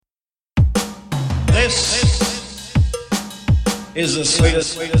This is the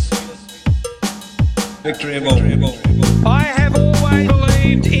sweetest victory of all. I have always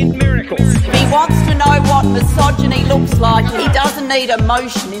believed in miracles. He wants to know what misogyny looks like. He doesn't need a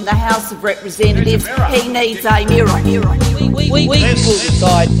motion in the House of Representatives. He needs a mirror. We will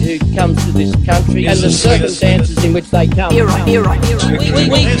decide who comes to this country and the circumstances in which they come. Mirror. We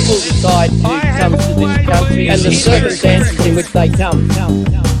will decide who comes to this country and the circumstances in which they come.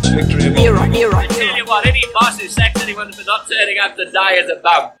 Victory of all. Mirror. Tell you what, any boss who sacks anyone for not turning up today is a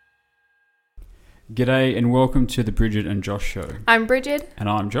bum. G'day and welcome to the Brigid and Josh show. I'm Brigid. And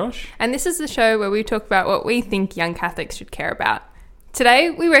I'm Josh. And this is the show where we talk about what we think young Catholics should care about. Today,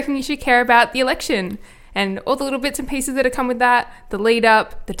 we reckon you should care about the election and all the little bits and pieces that have come with that, the lead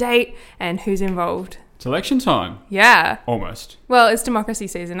up, the date, and who's involved. It's election time. Yeah. Almost. Well, it's democracy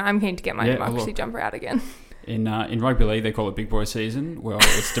season. I'm keen to get my democracy look. jumper out again. In rugby league, they call it big boy season. Well,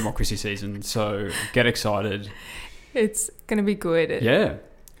 it's democracy season, so get excited. It's going to be good. Yeah.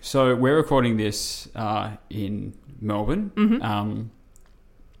 So we're recording this in Melbourne,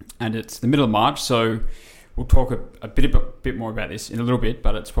 and it's the middle of March, so we'll talk a bit more about this in a little bit,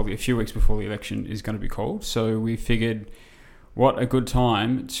 but it's probably a few weeks before the election is going to be called. So we figured what a good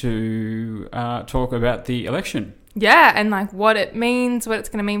time to talk about the election. Yeah, and like what it means, what it's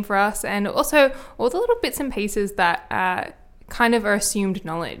going to mean for us, and also all the little bits and pieces that kind of are assumed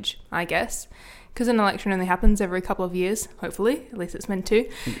knowledge, I guess. Because an election only happens every couple of years, hopefully. At least it's meant to.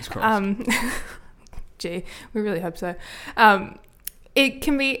 Fingers crossed. Gee, we really hope so. It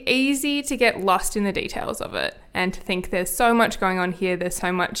can be easy to get lost in the details of it and to think there's so much going on here, there's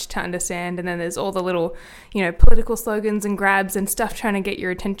so much to understand, and then there's all the little, political slogans and grabs and stuff trying to get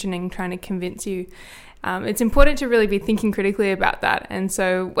your attention and trying to convince you. It's important to really be thinking critically about that. And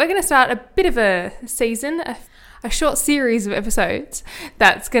so we're going to start a bit of a season, a short series of episodes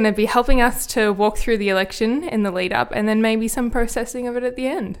that's going to be helping us to walk through the election in the lead up and then maybe some processing of it at the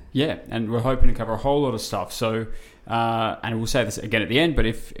end. Yeah, and we're hoping to cover a whole lot of stuff. So, and we'll say this again at the end, but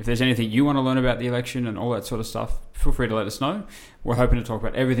if there's anything you want to learn about the election and all that sort of stuff, feel free to let us know. We're hoping to talk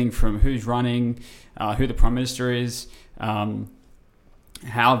about everything from who's running, who the Prime Minister is,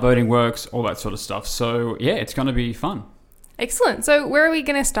 how voting works, all that sort of stuff. So, yeah, it's going to be fun. Excellent. So where are we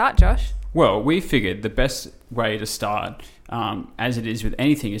going to start, Josh? Well, we figured the best way to start, as it is with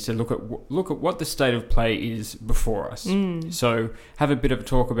anything, is to look at what the state of play is before us. So have a bit of a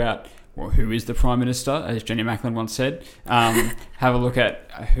talk about who is the Prime Minister, as Jenny Macklin once said. Have a look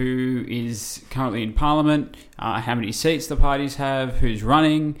at who is currently in Parliament, how many seats the parties have, who's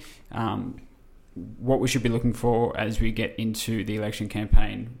running, what we should be looking for as we get into the election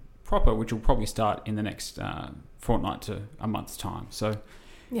campaign proper, which will probably start in the next fortnight to a month's time. So.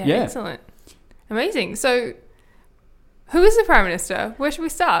 Yeah, excellent. Amazing. So, who is the Prime Minister? Where should we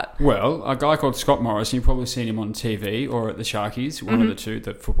start? Well, a guy called Scott Morrison, you've probably seen him on TV or at the Sharkies, one of the two,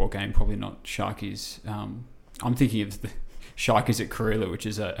 the football game, probably not Sharkies. I'm thinking of the Sharkies at Karela, which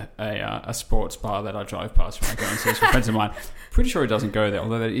is a sports bar that I drive past when I go and see some friends of mine. Pretty sure he doesn't go there,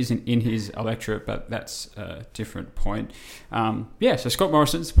 although that isn't in his electorate, but that's a different point. So Scott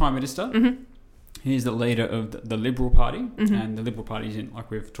Morrison's the Prime Minister. He's the leader of the Liberal Party, and the Liberal Party is in, like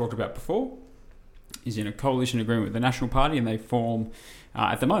we've talked about before, is in a coalition agreement with the National Party, and they form,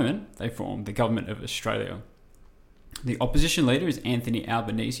 at the moment, the Government of Australia. The opposition leader is Anthony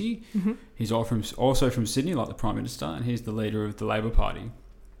Albanese. He's also from Sydney, like the Prime Minister, and he's the leader of the Labor Party.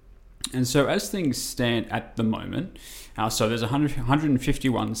 And so as things stand at the moment, so there's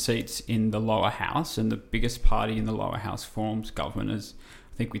 151 seats in the lower house, and the biggest party in the lower house forms government, as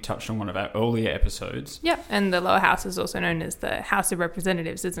I think we touched on one of our earlier episodes. Yep, and the lower house is also known as the House of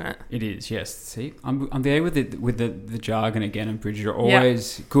Representatives, isn't it? It is, yes. See, I'm there with the jargon again, and Bridget, you're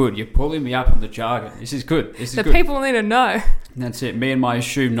always good. You're pulling me up on the jargon. This is good. The people need to know. That's it. Me and my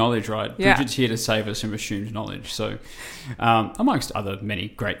assumed knowledge, right? Yeah. Bridget's here to save us from assumed knowledge. So, amongst other many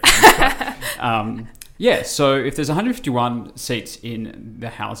great things. But, so if there's 151 seats in the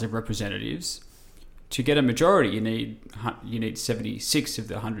House of Representatives, to get a majority, you need 76 of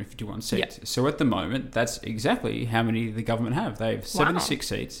the 151 seats. Yep. So at the moment, that's exactly how many the government have. They have 76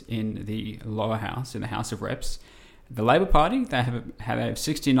 seats in the lower house, in the House of Reps. The Labor Party, they have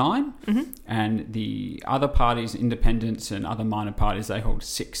 69, and the other parties, independents and other minor parties, they hold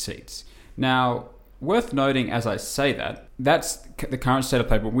 6 seats. Now, worth noting as I say that, that's the current state of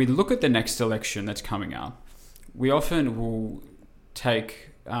play, but we look at the next election that's coming up. We often will take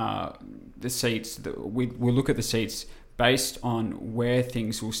the seats, we'll look at the seats based on where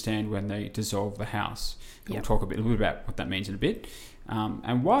things will stand when they dissolve the House. Yep. We'll talk a little bit about what that means in a bit.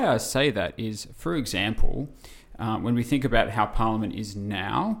 And why I say that is, for example, when we think about how Parliament is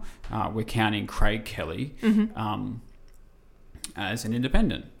now, we're counting Craig Kelly as an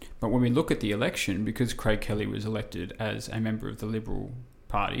independent. But when we look at the election, because Craig Kelly was elected as a member of the Liberal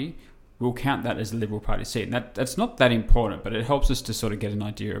Party, we'll count that as the Liberal Party seat. And that's not that important, but it helps us to sort of get an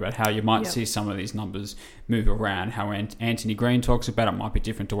idea about how you might see some of these numbers move around, how Anthony Green talks about it might be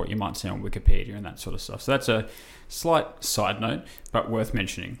different to what you might see on Wikipedia and that sort of stuff. So that's a slight side note, but worth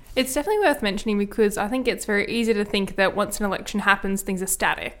mentioning. It's definitely worth mentioning because I think it's very easy to think that once an election happens, things are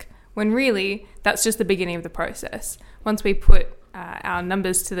static, when really that's just the beginning of the process. Once we put our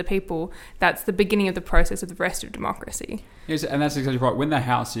numbers to the people, that's the beginning of the process of the rest of democracy. Yes, and that's exactly right. When the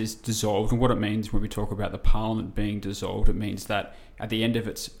House is dissolved, and what it means when we talk about the Parliament being dissolved, it means that at the end of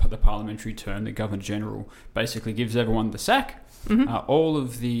the parliamentary term, the Governor-General basically gives everyone the sack. All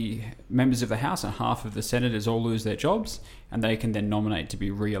of the members of the House and half of the senators all lose their jobs, and they can then nominate to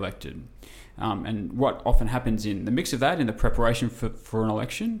be re-elected. And what often happens in the mix of that, in the preparation for an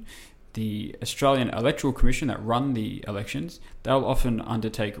election, the Australian Electoral Commission that run the elections, they'll often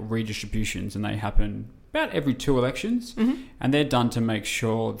undertake redistributions, and they happen about every 2 elections, and they're done to make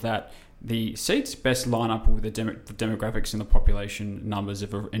sure that the seats best line up with the demographics and the population numbers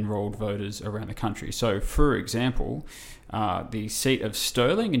of enrolled voters around the country. So, for example, the seat of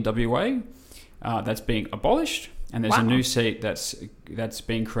Stirling in WA, that's being abolished, and there's a new seat that's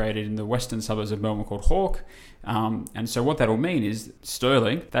being created in the western suburbs of Melbourne called Hawke. And so what that'll mean is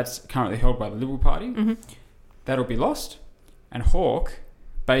Stirling, that's currently held by the Liberal Party, that'll be lost, and Hawke,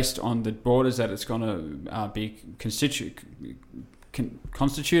 based on the borders that it's going to be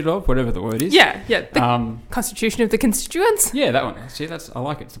constituted of, whatever the word is. The constitution of the constituents. Yeah, that one. See, I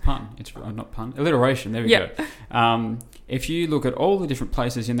like it. It's a pun. It's not pun. Alliteration. There we go. If you look at all the different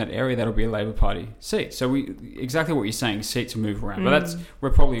places in that area, that'll be a Labor Party seat. So exactly what you're saying, seats move around. But we're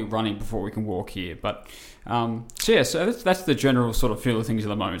probably running before we can walk here. But so that's the general sort of feel of things at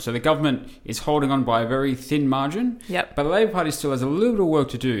the moment. So the government is holding on by a very thin margin. But the Labor Party still has a little bit of work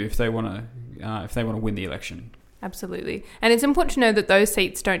to do if they want to win the election. Absolutely. And it's important to know that those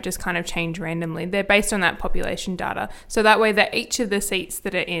seats don't just kind of change randomly. They're based on that population data. So that way that each of the seats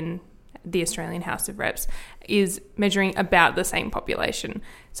that are in the Australian House of Reps is measuring about the same population.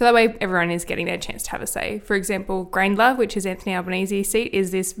 So that way everyone is getting their chance to have a say. For example, Grayndler, which is Anthony Albanese's seat,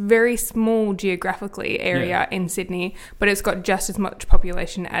 is this very small geographically area in Sydney, but it's got just as much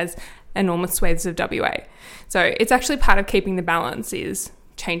population as enormous swathes of WA. So it's actually part of keeping the balance is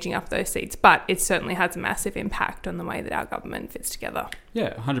changing up those seats, but it certainly has a massive impact on the way that our government fits together.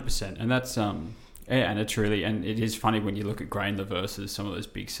 Yeah, 100%. And that's and it's really, and it is funny when you look at Grayndler versus some of those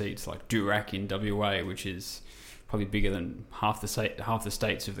big seats like Durack in WA, which is probably bigger than half the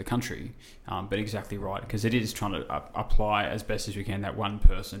states of the country. But exactly right, because it is trying to apply as best as we can that one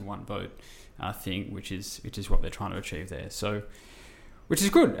person, one vote thing, which is what they're trying to achieve there. So, which is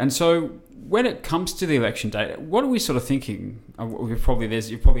good. And so when it comes to the election date, what are we sort of thinking? You've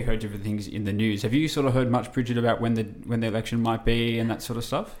probably heard different things in the news. Have you sort of heard much, Brigid, about when the election might be and that sort of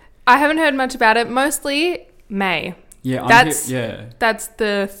stuff? I haven't heard much about it. Mostly May. Yeah, that's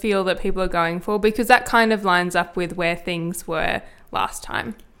the feel that people are going for, because that kind of lines up with where things were last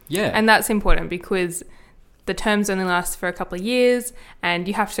time. Yeah. And that's important because the terms only last for a couple of years, and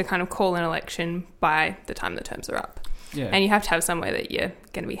you have to kind of call an election by the time the terms are up. Yeah. And you have to have somewhere that you're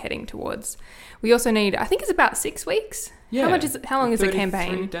going to be heading towards. We also need, I think it's about 6 weeks. Yeah. How long is the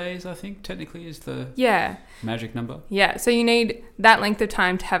campaign? 33 days, I think, technically is the magic number. Yeah, so you need that length of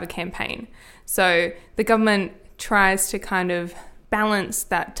time to have a campaign. So the government tries to kind of balance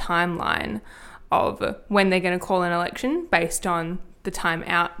that timeline of when they're going to call an election based on the time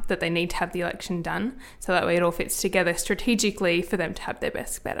out that they need to have the election done. So that way it all fits together strategically for them to have their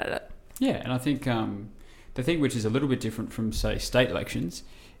best bet at it. Yeah, and I think the thing which is a little bit different from, say, state elections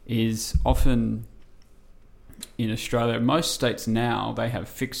is often in Australia, most states now, they have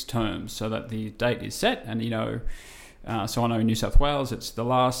fixed terms so that the date is set. And, so I know in New South Wales, it's the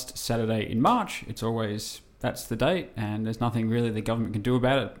last Saturday in March. It's always, that's the date, and there's nothing really the government can do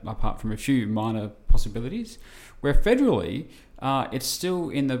about it apart from a few minor possibilities. Where federally, it's still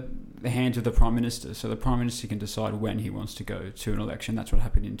in the hands of the Prime Minister. So the Prime Minister can decide when he wants to go to an election. That's what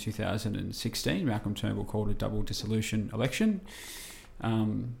happened in 2016. Malcolm Turnbull called a double dissolution election.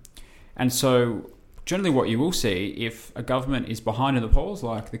 And so generally what you will see, if a government is behind in the polls,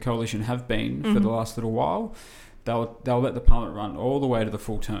 like the Coalition have been for the last little while, they'll let the Parliament run all the way to the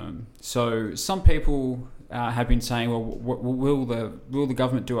full term. So some people have been saying, well, will the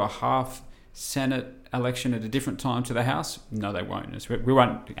government do a half Senate election at a different time to the House? No, they won't. We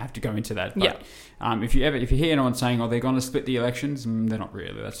won't have to go into that. But if you hear anyone saying, "Oh, they're going to split the elections," they're not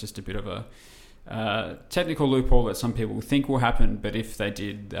really. That's just a bit of technical loophole that some people think will happen, but if they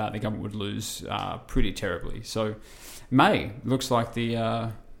did, the government would lose pretty terribly. So May looks like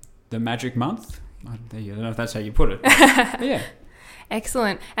the magic month. I don't know if that's how you put it. But yeah.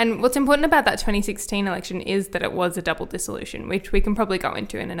 Excellent. And what's important about that 2016 election is that it was a double dissolution, which we can probably go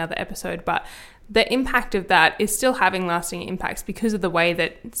into in another episode. But the impact of that is still having lasting impacts because of the way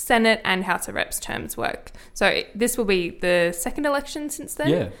that Senate and House of Reps terms work. So this will be the second election since then.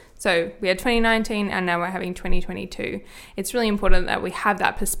 Yeah. So we had 2019 and now we're having 2022. It's really important that we have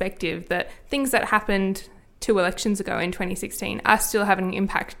that perspective that things that happened 2 elections ago in 2016 are still having an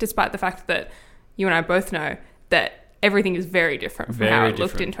impact, despite the fact that you and I both know that everything is very different from how it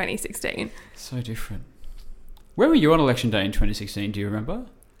looked in 2016. So different. Where were you on election day in 2016? Do you remember?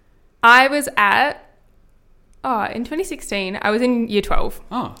 I was in 2016, I was in year 12.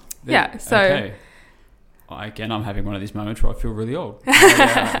 Oh. Yeah, so... Okay. Again, I'm having one of these moments where I feel really old.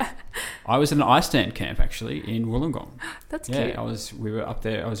 I was in an ice stand camp, actually, in Wollongong. That's cute. We were up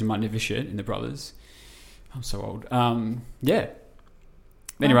there. I was in my novitiate in the Brothers. I'm so old. Yeah.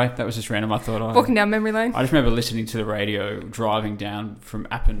 Anyway, that was just random. I thought walking down memory lane. I just remember listening to the radio, driving down from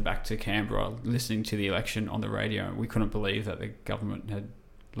Appin back to Canberra, listening to the election on the radio. We couldn't believe that the government had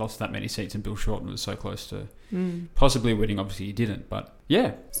lost that many seats and Bill Shorten was so close to possibly winning. Obviously, he didn't, but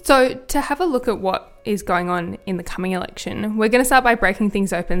yeah. So to have a look at what is going on in the coming election, we're going to start by breaking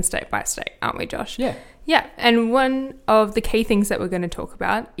things open state by state, aren't we, Josh? Yeah. Yeah, and one of the key things that we're going to talk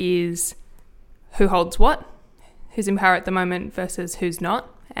about is who holds what, who's in power at the moment versus who's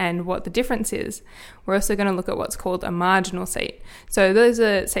not, and what the difference is. We're also going to look at what's called a marginal seat. So those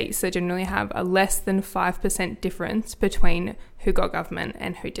are seats that generally have a less than 5% difference between who got government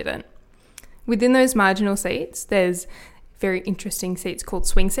and who didn't. Within those marginal seats, there's very interesting seats called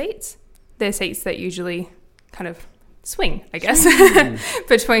swing seats. They're seats that usually kind of swing, I guess,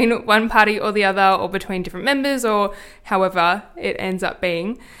 between one party or the other, or between different members, or however it ends up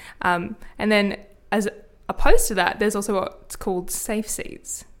being. And then as opposed to that, there's also what's called safe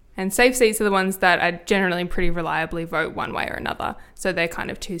seats. And safe seats are the ones that are generally pretty reliably vote one way or another. So they're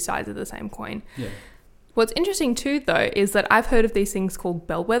kind of two sides of the same coin. Yeah. What's interesting too, though, is that I've heard of these things called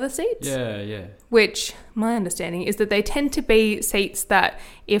bellwether seats. Yeah. Which, my understanding, is that they tend to be seats that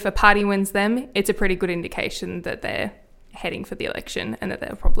if a party wins them, it's a pretty good indication that they're heading for the election and that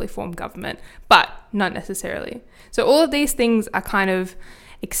they'll probably form government, but not necessarily. So all of these things are kind of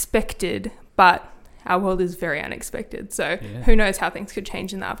expected, but our world is very unexpected. So who knows how things could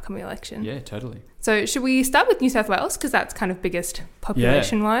change in the upcoming election. Yeah, totally. So should we start with New South Wales, because that's kind of biggest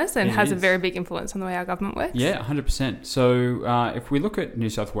population-wise and has a very big influence on the way our government works? Yeah, 100%. So if we look at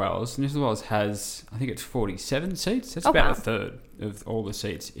New South Wales has, I think it's 47 seats. That's about a third of all the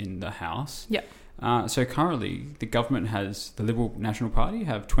seats in the House. Yeah. So currently, the government has, the Liberal National Party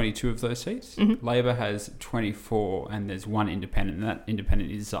have 22 of those seats. Mm-hmm. Labor has 24, and there's one independent, and that independent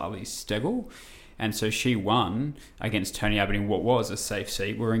is Zali Steggall. And so she won against Tony Abbott in what was a safe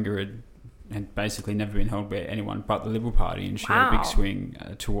seat. Warringah had basically never been held by anyone but the Liberal Party, and she had a big swing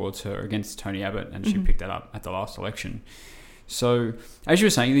towards her against Tony Abbott, and she picked that up at the last election. So, as you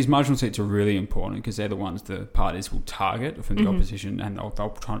were saying, these marginal seats are really important because they're the ones the parties will target from the opposition, and they'll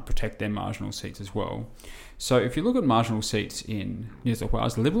try and protect their marginal seats as well. So, if you look at marginal seats in New South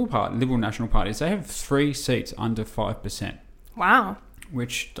Wales, the Liberal National Parties, they have 3 seats under 5%. Wow.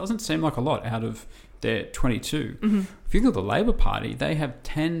 Which doesn't seem like a lot out of their 22. Mm-hmm. If you look at the Labor Party, they have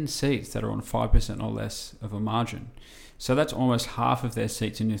 10 seats that are on 5% or less of a margin. So that's almost half of their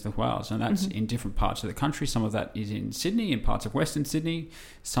seats in New South Wales, and that's in different parts of the country. Some of that is in Sydney, in parts of Western Sydney.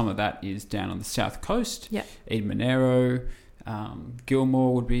 Some of that is down on the south coast. Yeah. Eden Monaro,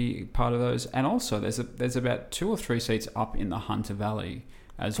 Gilmore would be part of those. And also there's about 2 or 3 seats up in the Hunter Valley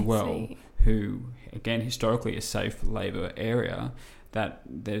as well, who, again, historically a safe Labor area, that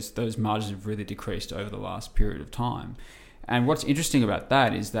those margins have really decreased over the last period of time. And what's interesting about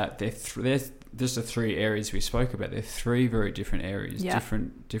that is that there's the 3 areas we spoke about. They're 3 very different areas. Yeah.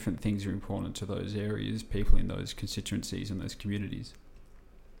 Different things are important to those areas, people in those constituencies and those communities.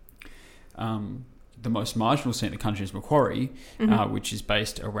 The most marginal seat in the country is Macquarie, which is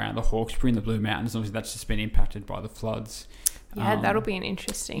based around the Hawkesbury and the Blue Mountains. Obviously, that's just been impacted by the floods. Yeah, that'll be an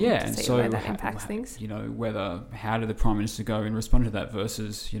interesting to see where that impacts things. You know, how did the Prime Minister go and respond to that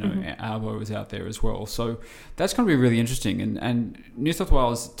versus, Albo was out there as well. So that's going to be really interesting. And New South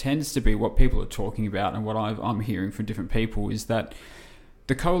Wales tends to be what people are talking about, and what I'm hearing from different people is that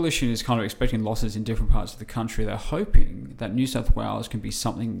the coalition is kind of expecting losses in different parts of the country. They're hoping that New South Wales can be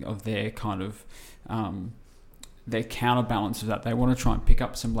something of their kind of their counterbalance of that. They want to try and pick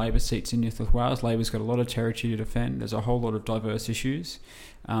up some Labor seats in New South Wales. Labor's got a lot of territory to defend. There's a whole lot of diverse issues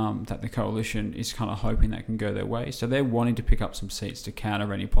that the coalition is kind of hoping that can go their way. So they're wanting to pick up some seats to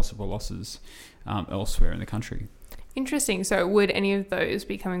counter any possible losses elsewhere in the country. Interesting. So would any of those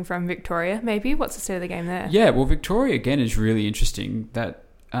be coming from Victoria, maybe? What's the state of the game there? Yeah, well, Victoria, again, is really interesting. That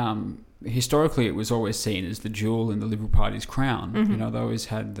historically it was always seen as the jewel in the Liberal Party's crown. Mm-hmm. You know, they always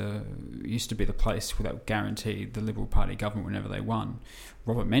had used to be the place that guaranteed the Liberal Party government whenever they won.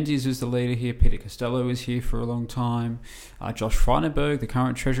 Robert Menzies was the leader here. Peter Costello was here for a long time. Josh Frydenberg, the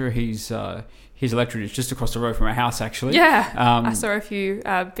current treasurer, his electorate is just across the road from our house, actually. Yeah, I saw a few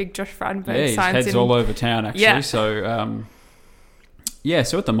big Josh Frydenberg signs. His head's all over town, actually. Yeah. So,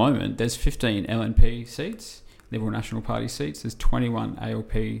 so at the moment, there's 15 LNP seats, Liberal National Party seats. There's 21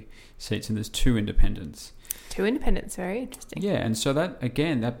 ALP seats, and there's 2 independents. 2 independents, very interesting. Yeah, and so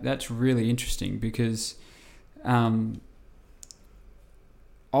that's really interesting because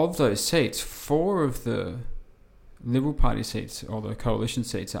of those seats, 4 of the Liberal Party seats or the coalition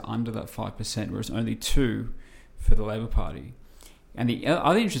seats are under that 5%, whereas only 2 for the Labor Party. And the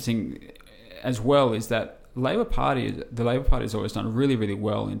other interesting as well is that the Labor Party has always done really, really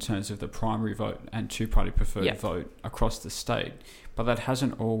well in terms of the primary vote and two-party preferred vote across the state, but that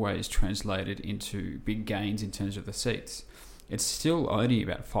hasn't always translated into big gains in terms of the seats. It's still only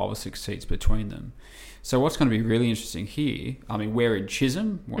about 5 or 6 seats between them. So what's going to be really interesting here, I mean, we're in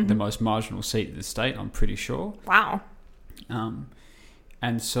Chisholm, the most marginal seat in the state, I'm pretty sure. Wow.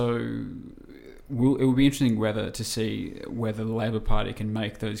 And so it will be interesting to see whether the Labor Party can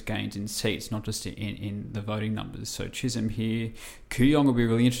make those gains in seats, not just in the voting numbers. So Chisholm here. Kooyong will be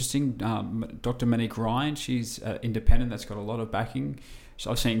really interesting. Dr. Monique Ryan, she's independent. That's got a lot of backing. So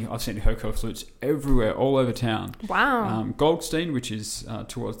I've seen her corflutes everywhere, all over town. Wow. Goldstein, which is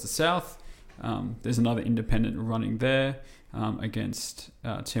towards the south. There's another independent running there against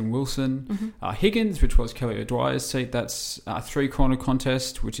Tim Wilson. Mm-hmm. Higgins, which was Kelly O'Dwyer's seat, that's a 3-corner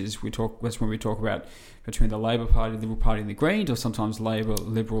contest, which is that's when we talk about between the Labor Party, Liberal Party and the Greens, or sometimes Labor,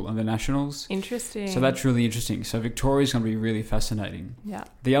 Liberal and the Nationals. Interesting. So that's really interesting. So Victoria's going to be really fascinating. Yeah.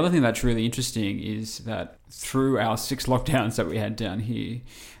 The other thing that's really interesting is that through our 6 lockdowns that we had down here,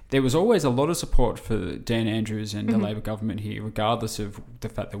 there was always a lot of support for Dan Andrews and the Labor government here, regardless of the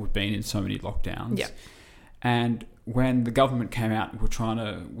fact that we've been in so many lockdowns. Yeah. And when the government came out and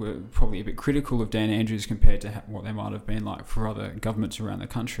were probably a bit critical of Dan Andrews compared to what they might have been like for other governments around the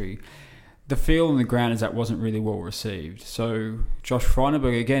country, the feel on the ground is that wasn't really well received. So Josh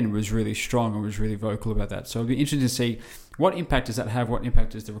Frydenberg, again, was really strong and was really vocal about that. So it'll be interesting to see what impact does that have, what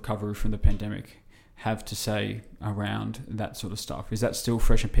impact does the recovery from the pandemic have to say around that sort of stuff? Is that still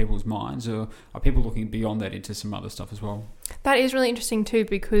fresh in people's minds, or are people looking beyond that into some other stuff as well? That is really interesting too,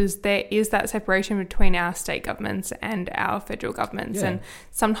 because there is that separation between our state governments and our federal governments. Yeah. And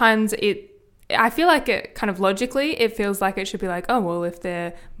sometimes I feel like it kind of logically, it feels like it should be like, oh, well, if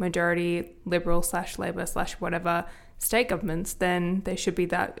they're majority Liberal / Labor / whatever state governments, then there should be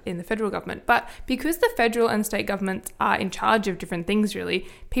that in the federal government. But because the federal and state governments are in charge of different things, really,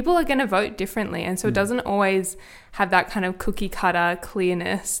 people are going to vote differently. And so it doesn't always have that kind of cookie cutter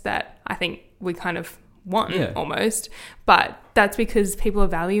clearness that I think we kind of want almost. But that's because people are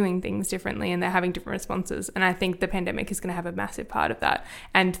valuing things differently and they're having different responses. And I think the pandemic is going to have a massive part of that.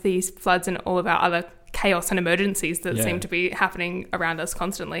 And these floods and all of our other chaos and emergencies that seem to be happening around us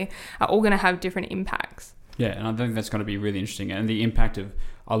constantly are all going to have different impacts. Yeah, and I think that's going to be really interesting. And the impact of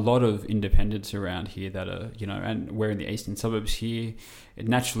a lot of independents around here that are, and we're in the eastern suburbs here,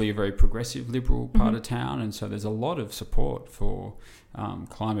 naturally a very progressive Liberal part of town. And so there's a lot of support for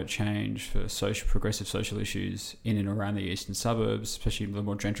climate change, for progressive social issues in and around the eastern suburbs, especially the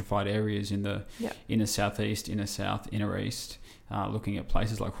more gentrified areas in the inner southeast, inner south, inner east, looking at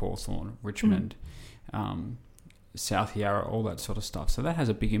places like Hawthorne, Richmond, South Yarra, all that sort of stuff. So that has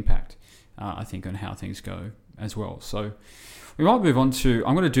a big impact, I think, on how things go as well. So we might move on to,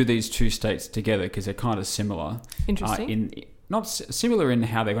 I'm going to do these 2 states together because they're kind of similar. Interesting. Not similar in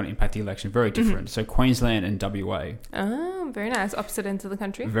how they're going to impact the election, very different. So Queensland and WA. Oh, very nice. Opposite ends of the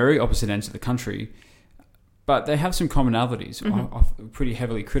country. Very opposite ends of the country. But they have some commonalities, pretty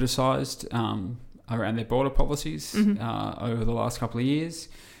heavily criticised around their border policies over the last couple of years.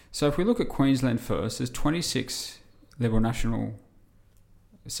 So if we look at Queensland first, there's 26 Liberal National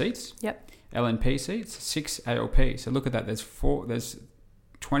seats. Yep. LNP seats, 6 ALP. So look at that. There's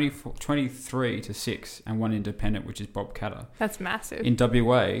 23 to 6 and 1 independent, which is Bob Catter. That's massive. In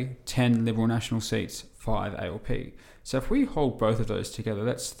WA, 10 Liberal National seats, 5 ALP. So if we hold both of those together,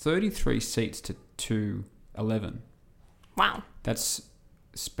 that's 33 seats to 11. Wow. That's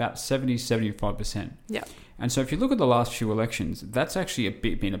about 70-75%. Yeah. And so if you look at the last few elections, that's actually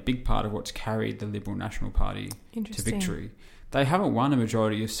been a big part of what's carried the Liberal National Party to victory. They haven't won a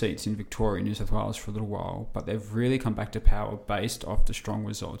majority of seats in Victoria and New South Wales for a little while, but they've really come back to power based off the strong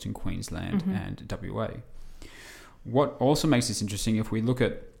results in Queensland and WA. What also makes this interesting, if we look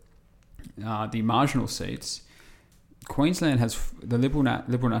at the marginal seats, Queensland has, the Liberal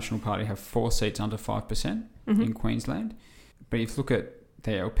National Party have 4 seats under 5% in Queensland. But if you look at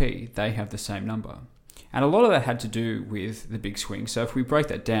the LP, they have the same number. And a lot of that had to do with the big swing. So if we break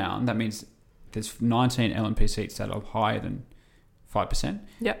that down, that means there's 19 LNP seats that are higher than 5%,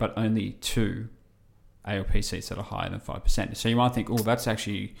 but only 2 ALP seats that are higher than 5%. So you might think, oh, that's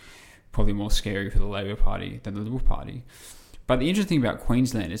actually probably more scary for the Labor Party than the Liberal Party. But the interesting thing about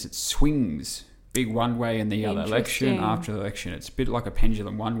Queensland is it swings big one way and the other. Election after election. It's a bit like a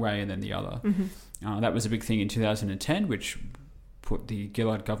pendulum, one way and then the other. That was a big thing in 2010, which put the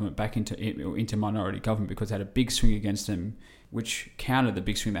Gillard government back into minority government because they had a big swing against them, which countered the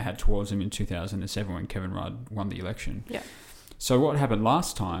big swing they had towards them in 2007 when Kevin Rudd won the election. Yeah. So what happened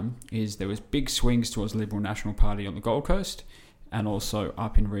last time is there was big swings towards the Liberal National Party on the Gold Coast and also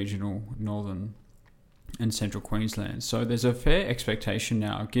up in regional northern and central Queensland. So there's a fair expectation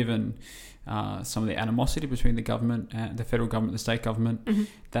now, given some of the animosity between the government and the federal government, the state government,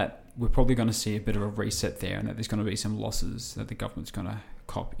 that we're probably going to see a bit of a reset there and that there's going to be some losses that the government's going to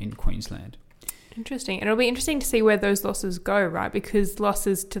cop in Queensland. Interesting. And it'll be interesting to see where those losses go, right? Because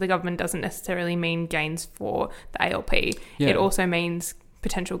losses to the government doesn't necessarily mean gains for the ALP. Yeah. It also means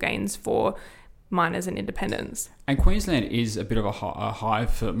potential gains for minors and independents. And Queensland is a bit of a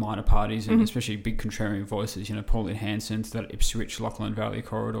hive for minor parties and especially big contrarian voices. You know, Pauline Hanson's that Ipswich, Lachlan Valley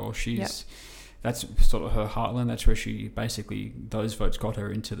corridor. That's sort of her heartland. That's where she basically, those votes got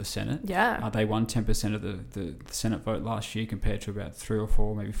her into the Senate. Yeah. They won 10% of the Senate vote last year compared to about 3 or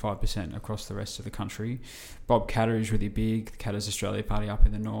 4, maybe 5% across the rest of the country. Bob Katter is really big. The Katter's Australia Party up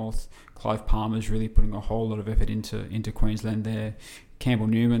in the north. Clive Palmer's really putting a whole lot of effort into Queensland there. Campbell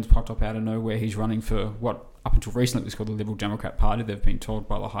Newman's popped up out of nowhere. He's running for what up until recently was called the Liberal Democrat Party. They've been told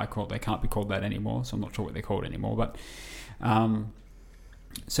by the High Court they can't be called that anymore, so I'm not sure what they're called anymore. But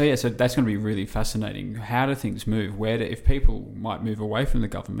so that's going to be really fascinating. How do things move? If people might move away from the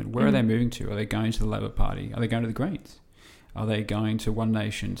government, where are they moving to? Are they going to the Labor Party? Are they going to the Greens? Are they going to One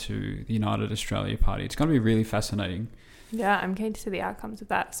Nation, to the United Australia Party? It's going to be really fascinating. Yeah, I'm keen to see the outcomes of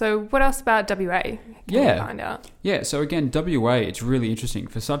that. So what else about WA can we find out? Yeah, so again, WA, it's really interesting.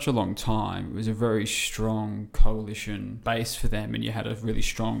 For such a long time, it was a very strong coalition base for them, and you had a really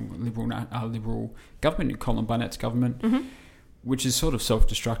strong Liberal government, Colin Barnett's government, which is sort of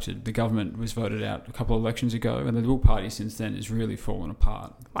self-destructed. The government was voted out a couple of elections ago, and the Liberal Party since then has really fallen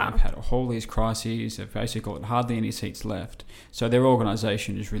apart. Wow. They've had all these crises. They've basically got hardly any seats left. So their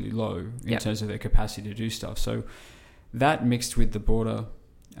organisation is really low in terms of their capacity to do stuff. So that mixed with the border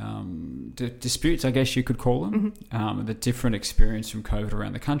disputes, I guess you could call them, the different experience from COVID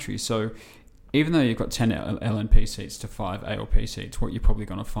around the country. So even though you've got 10 LNP seats to 5 ALP seats, what you're probably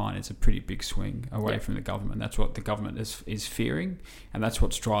going to find is a pretty big swing away from the government. That's what the government is fearing, and that's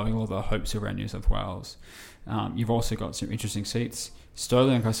what's driving all the hopes around New South Wales. You've also got some interesting seats.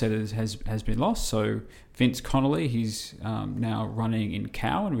 Stirling, like I said, has been lost. So Vince Connolly, he's now running in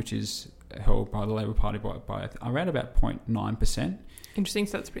Cowan, which is held by the Labor Party by around about 0.9%. Interesting,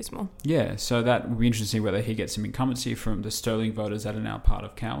 so that's pretty small. Yeah, so that will be interesting whether he gets some incumbency from the Stirling voters that are now part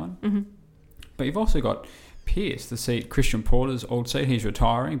of Cowan. But you've also got Pearce, the seat, Christian Porter's old seat. He's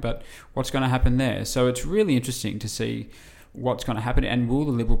retiring, but what's going to happen there? So it's really interesting to see what's going to happen, and will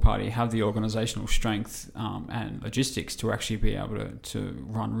the Liberal Party have the organisational strength and logistics to actually be able to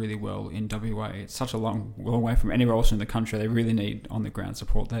run really well in WA? It's such a long way from anywhere else in the country. They really need on-the-ground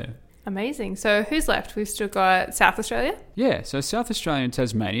support there. Amazing. So who's left? We've still got South Australia? Yeah, so South Australia and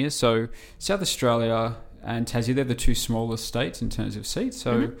Tasmania. So South Australia and Tassie, they're the two smallest states in terms of seats.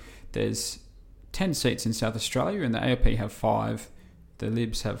 So there's 10 seats in South Australia, and the ALP have 5, the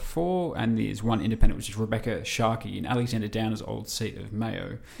Libs have 4, and there's one independent, which is Rebecca Sharkey in Alexander Downer's old seat of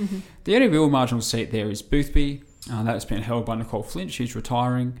Mayo. The only real marginal seat there is Boothby. That's been held by Nicole Flint. She's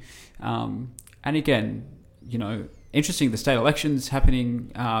retiring. And again, you know, interesting, the state elections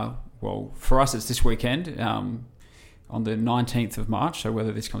happening, for us it's this weekend, on the 19th of March, so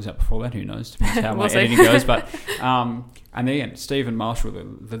whether this comes out before that, who knows, depends how my editing goes. But and then Stephen Marshall,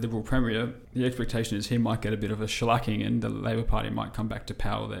 the Liberal Premier, the expectation is he might get a bit of a shellacking and the Labor Party might come back to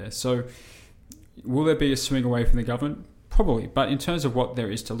power there. So will there be a swing away from the government? Probably, but in terms of what there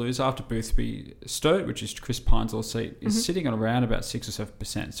is to lose after Boothby, Sturt, which is Chris Pine's old seat, is sitting on around about 6 or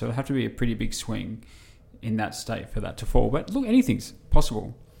 7%, so it'll have to be a pretty big swing in that state for that to fall. But look, anything's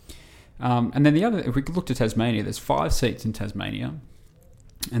possible. And then the other, if we look to Tasmania, there's 5 seats in Tasmania,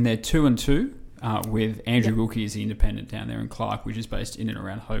 and they're 2 and 2, with Andrew Wilkie as the independent down there in Clark, which is based in and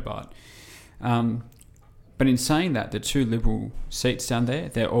around Hobart. But in saying that, the 2 Liberal seats down there,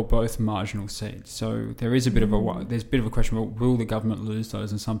 they're all both marginal seats. So there is a bit of a question, well, will the government lose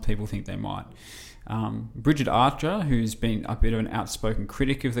those? And some people think they might. Brigid Archer, who's been a bit of an outspoken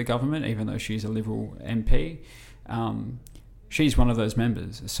critic of the government, even though she's a Liberal MP, she's one of those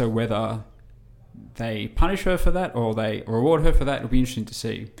members. So whether they punish her for that or they reward her for that, it'll be interesting to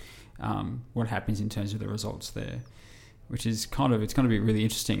see what happens in terms of the results there, which is it's going to be really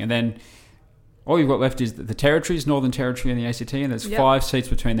interesting. And then all you've got left is the territories, Northern Territory and the ACT, and there's 5 seats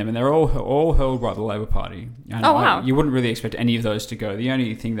between them, and they're all held by the Labor Party. And wow. You wouldn't really expect any of those to go. The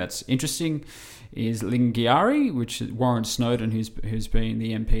only thing that's interesting is Lingiari, which is Warren Snowden, who's been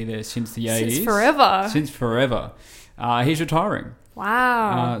the MP there since the 80s. Since forever. He's retiring.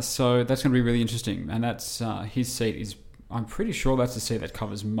 Wow. So that's going to be really interesting. And that's his seat is, I'm pretty sure that's the seat that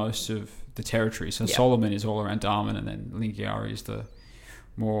covers most of the territory. So Solomon is all around Darwin, and then Lingiari is the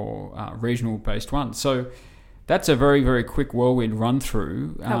more regional-based one. So that's a very, very quick whirlwind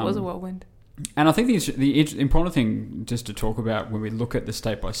run-through. That was a whirlwind. And I think the important thing just to talk about when we look at the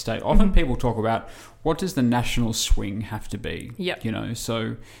state-by-state, often people talk about what does the national swing have to be? Yep. You know,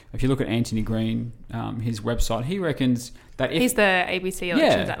 so if you look at Anthony Green, his website, he reckons that if... He's the ABC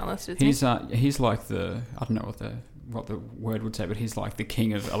elections analyst, isn't he? He's like the... I don't know what the word would say, but he's like the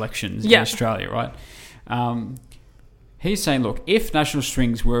king of elections in Australia, right? He's saying, look, if national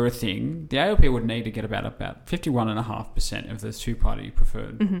swings were a thing, the ALP would need to get about 51.5% of the two-party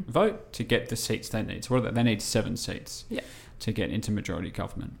preferred vote to get the seats they need. So they need 7 seats to get into majority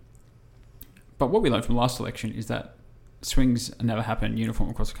government. But what we learned from last election is that swings never happen uniform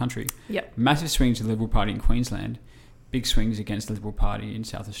across the country. Yep. Massive swings to the Liberal Party in Queensland, big swings against the Liberal Party in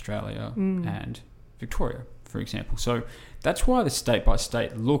South Australia and Victoria, for example. So that's why the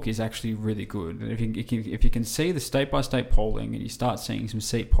state-by-state look is actually really good. And if you can see the state-by-state polling and you start seeing some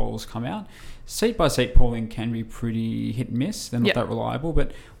seat polls come out, seat-by-state polling can be pretty hit and miss. They're not that reliable.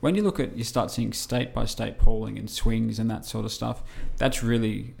 But when you start seeing state-by-state polling and swings and that sort of stuff, that's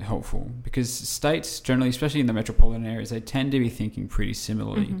really helpful. Because states generally, especially in the metropolitan areas, they tend to be thinking pretty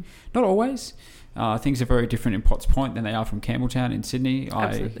similarly. Not always. Things are very different in Potts Point than they are from Campbelltown in Sydney.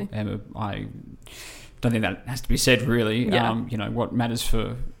 Absolutely. I don't think that has to be said, really. Yeah. What matters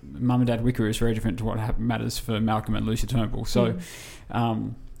for Mum and Dad Wicker is very different to what matters for Malcolm and Lucy Turnbull. So,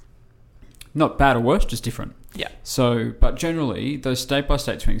 not bad or worse, just different. Yeah. So, but generally, those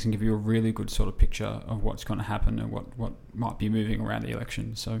state-by-state swings can give you a really good sort of picture of what's going to happen and what might be moving around the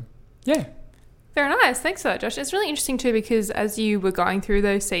election. So, yeah. Very nice. Thanks for that, Josh. It's really interesting too because as you were going through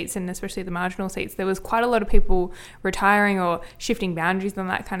those seats and especially the marginal seats, there was quite a lot of people retiring or shifting boundaries and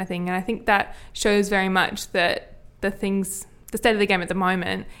that kind of thing. And I think that shows very much that the state of the game at the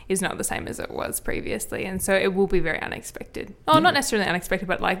moment is not the same as it was previously. And so it will be very unexpected. Oh, not necessarily unexpected,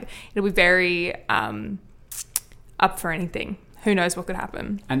 but like it'll be very up for anything. Who knows what could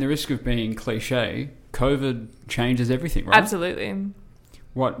happen. And the risk of being cliche, COVID changes everything, right? Absolutely.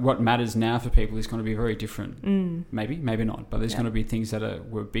 What matters now for people is going to be very different. Maybe not. But there's going to be things that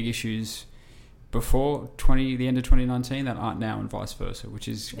were big issues before the end of 2019 that aren't now, and vice versa, which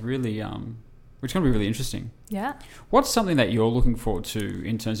is really which is going to be really interesting. Yeah. What's something that you're looking forward to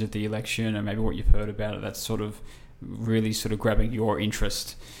in terms of the election, and maybe what you've heard about it that's sort of really sort of grabbing your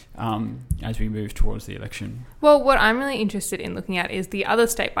interest as we move towards the election? Well, what I'm really interested in looking at is the other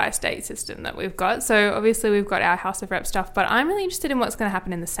state-by-state system that we've got. So obviously we've got our House of Rep stuff, but I'm really interested in what's going to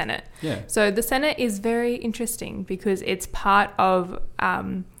happen in the Senate. Yeah. So the Senate is very interesting because it's part of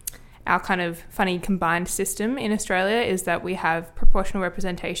our kind of funny combined system in Australia is that we have proportional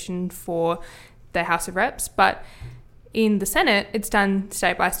representation for the House of Reps, but in the Senate, it's done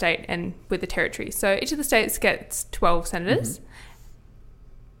state by state and with the territory. So each of the states gets 12 senators.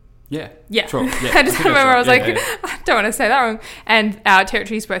 Yeah. Sure. Yeah. I just remember I was I don't want to say that wrong. And our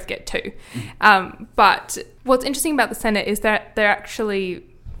territories both get 2. But what's interesting about the Senate is that they're actually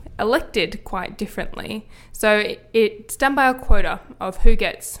elected quite differently. So it's done by a quota of who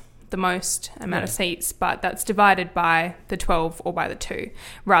gets the most amount of seats, but that's divided by the 12 or by the 2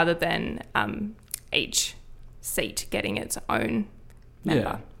 rather than each seat getting its own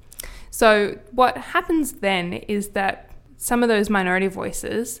member. So what happens then is that some of those minority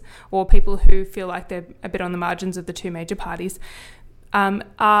voices or people who feel like they're a bit on the margins of the 2 major parties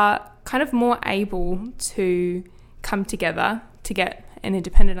are kind of more able to come together to get an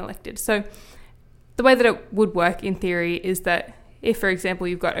independent elected. So the way that it would work in theory is that if, for example,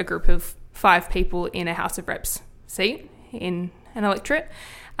 you've got a group of 5 people in a House of Reps seat in an electorate,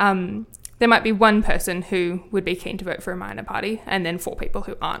 there might be one person who would be keen to vote for a minor party and then 4 people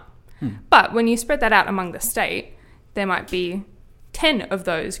who aren't. But when you spread that out among the state, there might be 10 of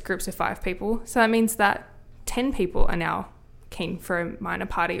those groups of 5 people. So that means that 10 people are now keen for a minor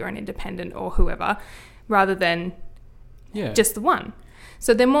party or an independent or whoever, rather than just the one.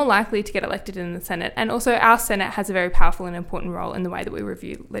 So they're more likely to get elected in the Senate. And also our Senate has a very powerful and important role in the way that we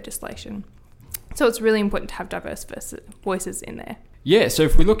review legislation. So it's really important to have diverse voices in there. Yeah, so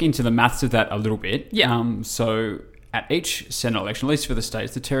if we look into the maths of that a little bit, so at each Senate election, at least for the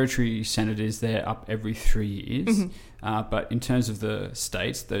states, the territory senators, they're up every 3 years. But in terms of the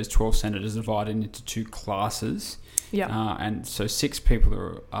states, those 12 senators are divided into 2 classes. And so 6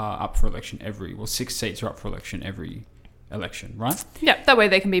 people are up for election 6 seats are up for election every election, right? Yeah, that way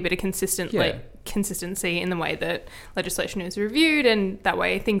there can be a bit of consistency in the way that legislation is reviewed, and that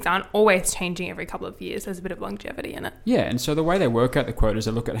way things aren't always changing every couple of years. There's a bit of longevity in it. Yeah, and so the way they work out the quotas,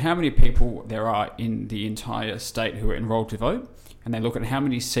 they look at how many people there are in the entire state who are enrolled to vote, and they look at how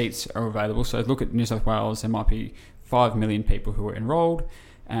many seats are available. So look at New South Wales, there might be 5 million people who are enrolled,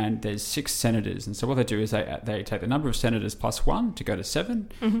 and there's 6 senators. And so what they do is they take the number of senators plus 1 to go to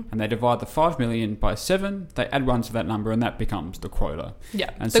 7, and they divide the 5 million by 7. They add 1 to that number, and that becomes the quota.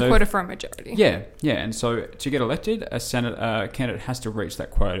 Yeah, and the quota for a majority. Yeah. And so to get elected, a candidate has to reach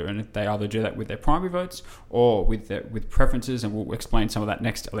that quota, and if they either do that with their primary votes or with preferences, and we'll explain some of that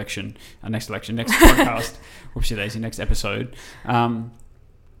next podcast, whoopsie daisy, next episode.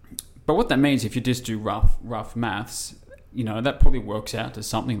 But what that means, if you just do rough maths, that probably works out to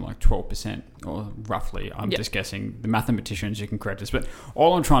something like 12%, or roughly. I'm just guessing. The mathematicians, you can correct us. But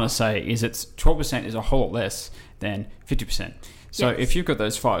all I'm trying to say is 12% is a whole lot less than 50%. So if you've got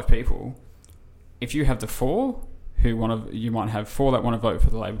those 5 people, if you have the 4 you might have 4 that want to vote for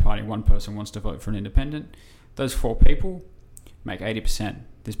the Labor Party, 1 person wants to vote for an independent. Those 4 people make 80%.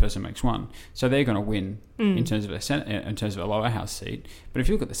 This person makes 1. So they're going to win in terms of in terms of a lower house seat. But if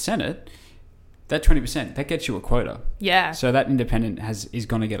you look at the Senate, that 20%, that gets you a quota. Yeah. So that independent is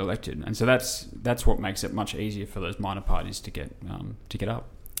going to get elected, and so that's what makes it much easier for those minor parties to get up.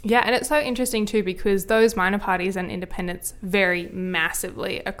 Yeah, and it's so interesting too, because those minor parties and independents vary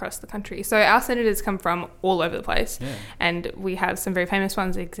massively across the country. So our senators come from all over the place, and we have some very famous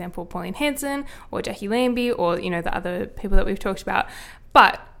ones. For example, Pauline Hanson or Jackie Lambie, or the other people that we've talked about.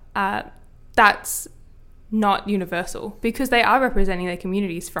 But that's not universal, because they are representing their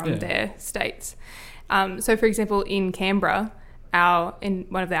communities from their states. So, for example, in Canberra,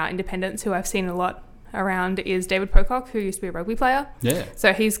 one of our independents who I've seen a lot around is David Pocock, who used to be a rugby player. Yeah.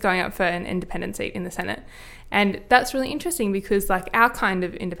 So he's going up for an independent seat in the Senate. And that's really interesting, because our kind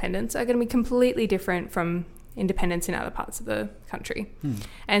of independents are going to be completely different from independents in other parts of the country.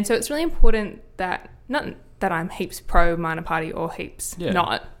 And so it's really important that, not that I'm heaps pro minor party or heaps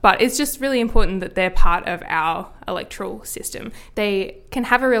not, but it's just really important that they're part of our electoral system. They can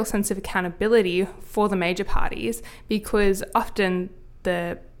have a real sense of accountability for the major parties, because often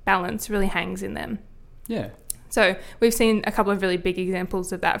the balance really hangs in them. Yeah. So we've seen a couple of really big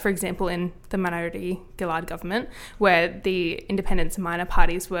examples of that. For example, in the minority Gillard government, where the independents and minor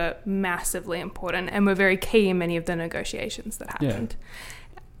parties were massively important and were very key in many of the negotiations that happened.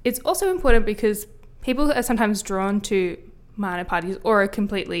 It's also important because people are sometimes drawn to minor parties or are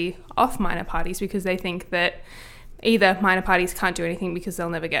completely off minor parties, because they think that either minor parties can't do anything because they'll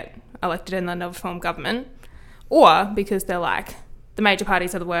never get elected and they'll never form government, or because they're like, the major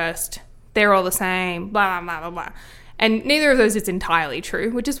parties are the worst, they're all the same, blah, blah, blah, blah. And neither of those is entirely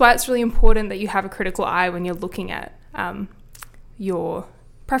true, which is why it's really important that you have a critical eye when you're looking at your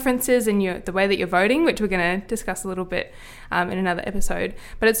preferences and the way that you're voting, which we're going to discuss a little bit in another episode.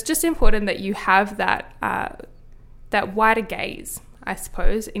 But it's just important that you have that wider gaze, I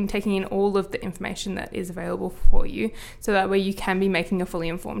suppose, in taking in all of the information that is available for you, so that way you can be making a fully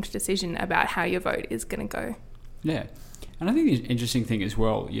informed decision about how your vote is going to go. Yeah. And I think the interesting thing as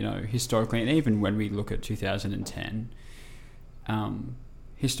well, historically, and even when we look at 2010,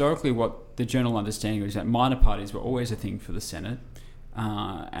 historically what the general understanding was that minor parties were always a thing for the Senate,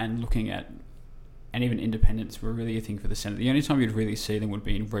 and even independents were really a thing for the Senate. The only time you'd really see them would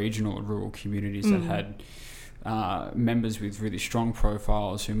be in regional or rural communities that had members with really strong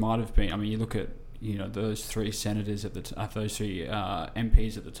profiles who might have been, you look at those 3 senators those 3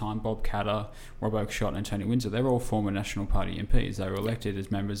 MPs at the time, Bob Catter, Rob Oakeshott and Tony Windsor, they were all former National Party MPs. They were elected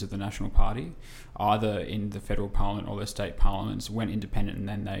as members of the National Party, either in the federal parliament or the state parliaments, went independent, and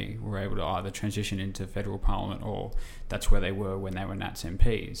then they were able to either transition into federal parliament, or that's where they were when they were Nats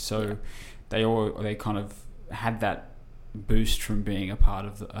MPs. So they kind of had that boost from being a part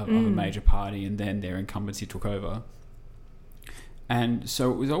of a major party, and then their incumbency took over. And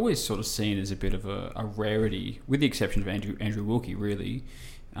so it was always sort of seen as a bit of a rarity, with the exception of Andrew Wilkie, really,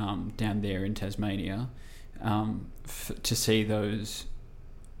 down there in Tasmania, to see those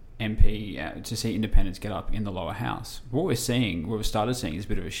to see independents get up in the lower house. What we've started seeing is a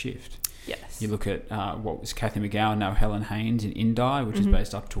bit of a shift. Yes. You look at what was Cathy McGowan, now Helen Haynes in Indi, which is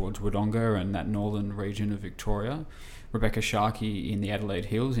based up towards Wodonga and that northern region of Victoria. Rebecca Sharkey in the Adelaide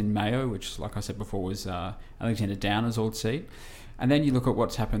Hills in Mayo, which, like I said before, was Alexander Downer's old seat. And then you look at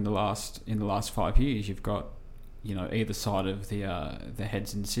what's happened in the last 5 years. You've got, either side of the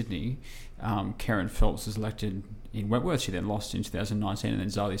heads in Sydney. Karen Phelps was elected in Wentworth. She then lost in 2019, and then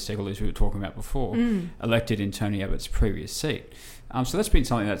Zali Steggall, who we were talking about before, elected in Tony Abbott's previous seat. So that's been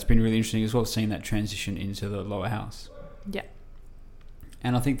something that's been really interesting as well, seeing that transition into the lower house. Yeah.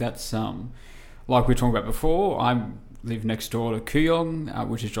 And I think that's, like we were talking about before, I live next door to Kooyong,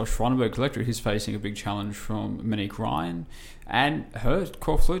 which is Josh Frydenberg's electorate. He's facing a big challenge from Monique Ryan, and her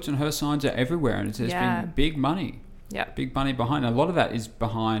corflutes and her signs are everywhere, and there's been big money. Yeah, big money behind. A lot of that is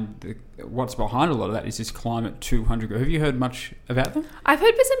what's behind a lot of that is this Climate 200 group. Have you heard much about them? I've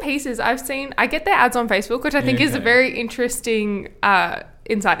heard bits and pieces. I get their ads on Facebook, which I think is a very interesting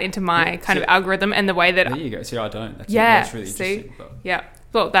insight into my kind of algorithm and the way that... There you go. See, I don't. That's really interesting. But. Yeah.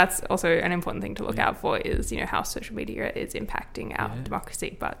 Well, that's also an important thing to look out for is, how social media is impacting our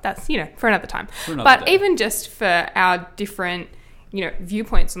democracy. But that's, for another time. But day. Even just for our different...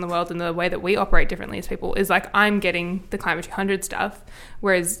 viewpoints on the world and the way that we operate differently as people is like, I'm getting the Climate 200 stuff,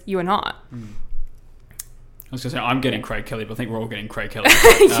 whereas you are not. I was going to say, I'm getting Craig Kelly, but I think we're all getting Craig Kelly.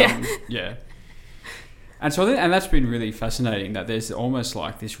 Yeah. And so, and that's been really fascinating that there's almost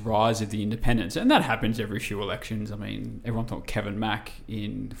like this rise of the independents, and that happens every few elections. I mean, everyone thought Kevin Mack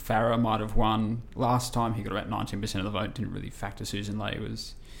in Farrer might have won last time. He got about 19% of the vote, didn't really factor Susan Lee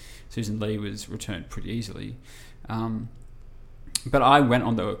was returned pretty easily. But I went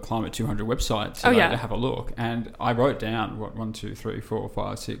on the Climate 200 website today to have a look, and I wrote down 1, 2, 3, 4,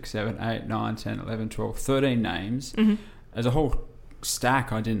 5, 6, 7, 8, 9, 10, 11, 12, 13 names. As a whole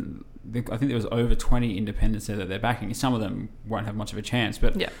stack, I think there was over 20 independents there that they're backing. Some of them won't have much of a chance,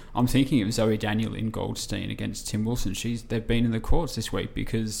 but I'm thinking of Zoe Daniel in Goldstein against Tim Wilson. They've been in the courts this week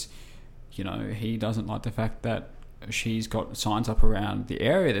because, he doesn't like the fact that she's got signs up around the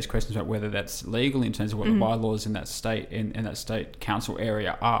area. There's questions about whether that's legal in terms of what the bylaws in that state in that state council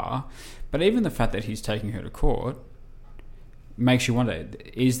area are. But even the fact that he's taking her to court makes you wonder: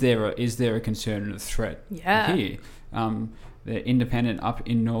 is there a concern and a threat here? The independent up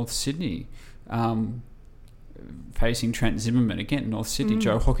in North Sydney, facing Trent Zimmerman again, North Sydney,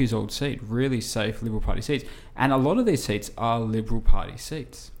 Joe Hockey's old seat, really safe Liberal Party seats, and a lot of these seats are Liberal Party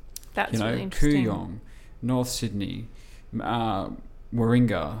seats. That's really interesting. Kooyong, North Sydney,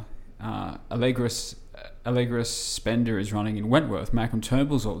 Warringah, Allegra Spender is running in Wentworth, Malcolm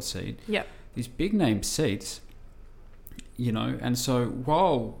Turnbull's old seat. Yep. These big name seats, and so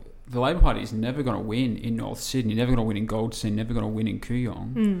while the Labor Party is never going to win in North Sydney, never going to win in Goldstein, never going to win in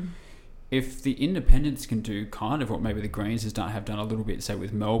Kooyong, if the independents can do kind of what maybe the Greens have done a little bit, say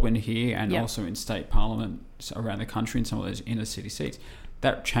with Melbourne here and also in state parliaments around the country in some of those inner city seats,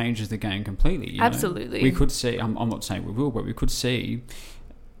 that changes the game completely. Absolutely. We could see, I'm not saying we will, but we could see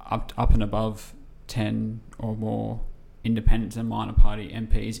up and above 10 or more independents and minor party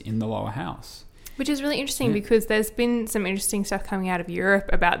MPs in the lower house. Which is really interesting because there's been some interesting stuff coming out of Europe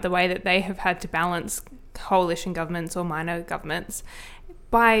about the way that they have had to balance coalition governments or minor governments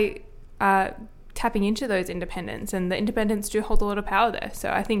by tapping into those independents, and the independents do hold a lot of power there.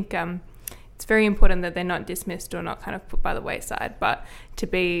 So I think it's very important that they're not dismissed or not kind of put by the wayside, but to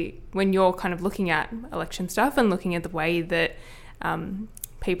be, when you're kind of looking at election stuff and looking at the way that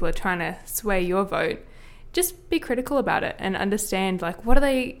people are trying to sway your vote, just be critical about it and understand, like, what are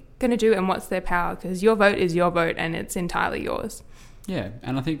they going to do and what's their power, because your vote is your vote and it's entirely yours. Yeah,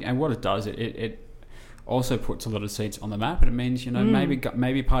 and I think, and what it does, it also puts a lot of seats on the map, and it means,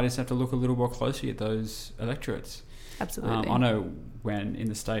 maybe parties have to look a little more closely at those electorates. Absolutely. I know when in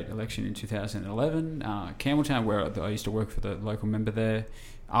the state election in 2011, Campbelltown, where I used to work for the local member there,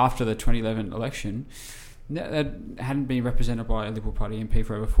 after the 2011 election, that hadn't been represented by a Liberal Party MP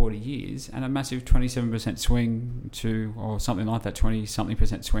for over 40 years, and a massive 27% swing to, or something like that,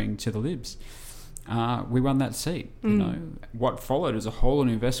 20-something% swing to the Libs. We won that seat. What followed is a whole lot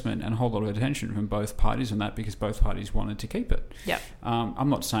of investment and a whole lot of attention from both parties on that, because both parties wanted to keep it. Yep. I'm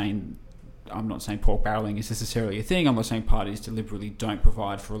not saying I'm not saying pork barrelling is necessarily a thing. I'm not saying parties deliberately don't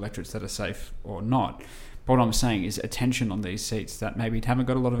provide for electorates that are safe or not. But what I'm saying is attention on these seats that maybe haven't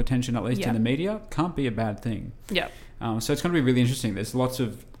got a lot of attention, at least in the media, can't be a bad thing. Yeah. So it's going to be really interesting. There's lots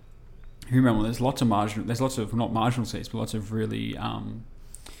of, there's lots of not marginal seats, but lots of really,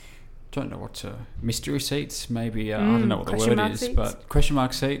 don't know what mystery seats, maybe, I don't know what the word is, seats? but question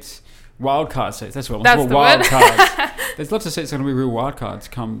mark seats, wildcard seats, that's That's the wild word. cards. There's lots of seats that are going to be real wild cards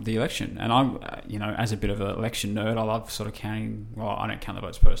come the election. And I'm, as a bit of an election nerd, I love sort of counting, well, I don't count the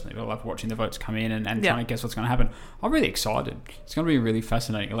votes personally, but I love watching the votes come in and trying to guess what's going to happen. I'm really excited. It's going to be a really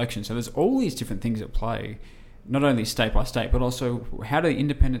fascinating election. So there's all these different things at play, not only state by state, but also how do the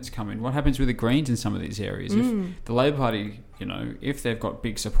independents come in? What happens with the Greens in some of these areas? If the Labor Party, if they've got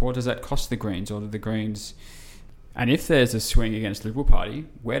big support, does that cost the Greens, or do the Greens... And if there's a swing against the Liberal Party,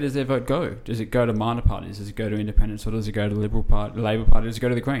 where does their vote go? Does it go to minor parties? Does it go to independents? Or does it go to the Labour Party? Does it go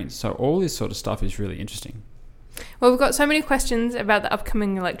to the Greens? So all this sort of stuff is really interesting. Well, we've got so many questions about the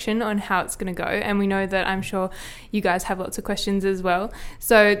upcoming election on how it's going to go, and we know that I'm sure you guys have lots of questions as well.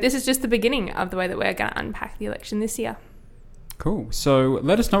 So this is just the beginning of the way that we're going to unpack the election this year. Cool. So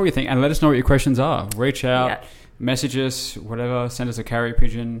let us know what you think, and let us know what your questions are. Reach out, message us, whatever, send us a carrier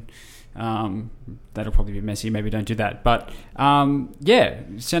pigeon. That'll probably be messy. Maybe don't do that. But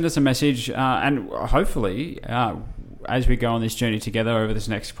send us a message, and hopefully, as we go on this journey together over this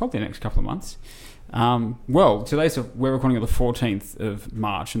next couple of months. We're recording on the 14th of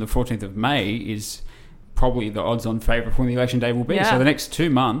March, and the 14th of May is probably the odds-on favourite for when the election day will be. Yeah. So the next 2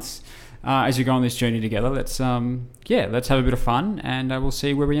 months, as we go on this journey together, let's have a bit of fun, and we'll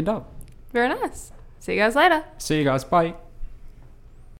see where we end up. Very nice. See you guys later. See you guys. Bye.